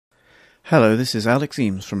Hello, this is Alex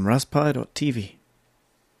Eames from Raspberry.tv.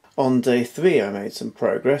 On day 3 I made some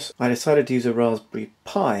progress. I decided to use a Raspberry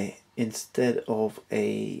Pi instead of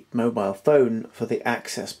a mobile phone for the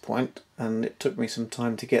access point, and it took me some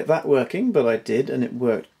time to get that working, but I did, and it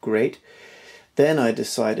worked great. Then I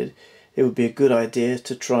decided it would be a good idea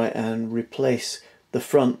to try and replace the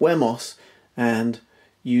front Wemos and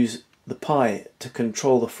use the Pi to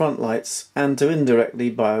control the front lights and to indirectly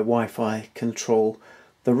by Wi-Fi control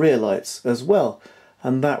the rear lights as well,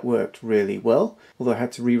 and that worked really well. Although I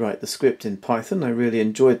had to rewrite the script in Python, I really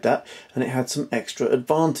enjoyed that, and it had some extra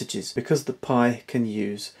advantages because the Pi can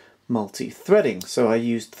use multi-threading. So I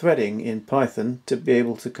used threading in Python to be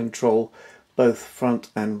able to control both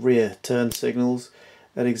front and rear turn signals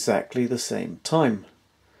at exactly the same time,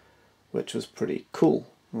 which was pretty cool.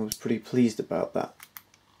 I was pretty pleased about that.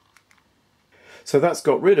 So that's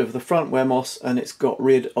got rid of the front Wemos, and it's got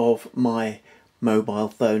rid of my mobile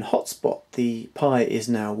phone hotspot. The Pi is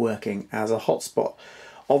now working as a hotspot.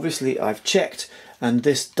 Obviously I've checked, and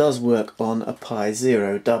this does work on a Pi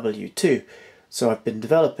Zero W2. So I've been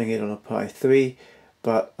developing it on a Pi 3,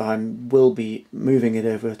 but I will be moving it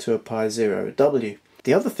over to a Pi Zero W.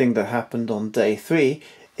 The other thing that happened on day 3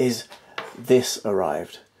 is this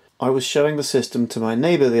arrived. I was showing the system to my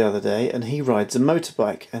neighbour the other day, and he rides a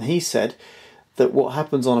motorbike, and he said that what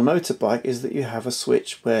happens on a motorbike is that you have a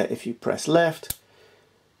switch where if you press left,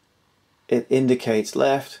 it indicates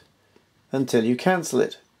left until you cancel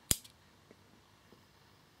it.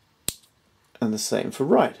 And the same for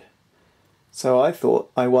right. So I thought,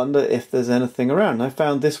 I wonder if there's anything around. I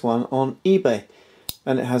found this one on eBay,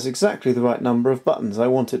 and it has exactly the right number of buttons. I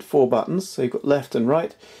wanted 4 buttons, so you've got left and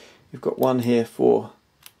right. You've got one here for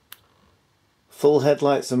full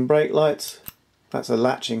headlights and brake lights. That's a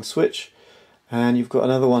latching switch. And you've got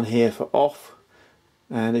another one here for off,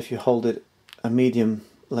 and if you hold it a medium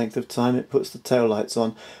length of time it puts the tail lights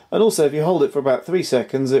on, and also if you hold it for about 3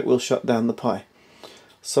 seconds it will shut down the Pi.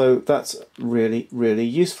 So that's really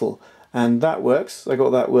useful, and that works. I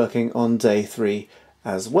got that working on day 3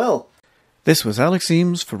 as well. This was Alex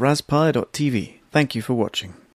Eames for Raspberry.tv. Thank you for watching.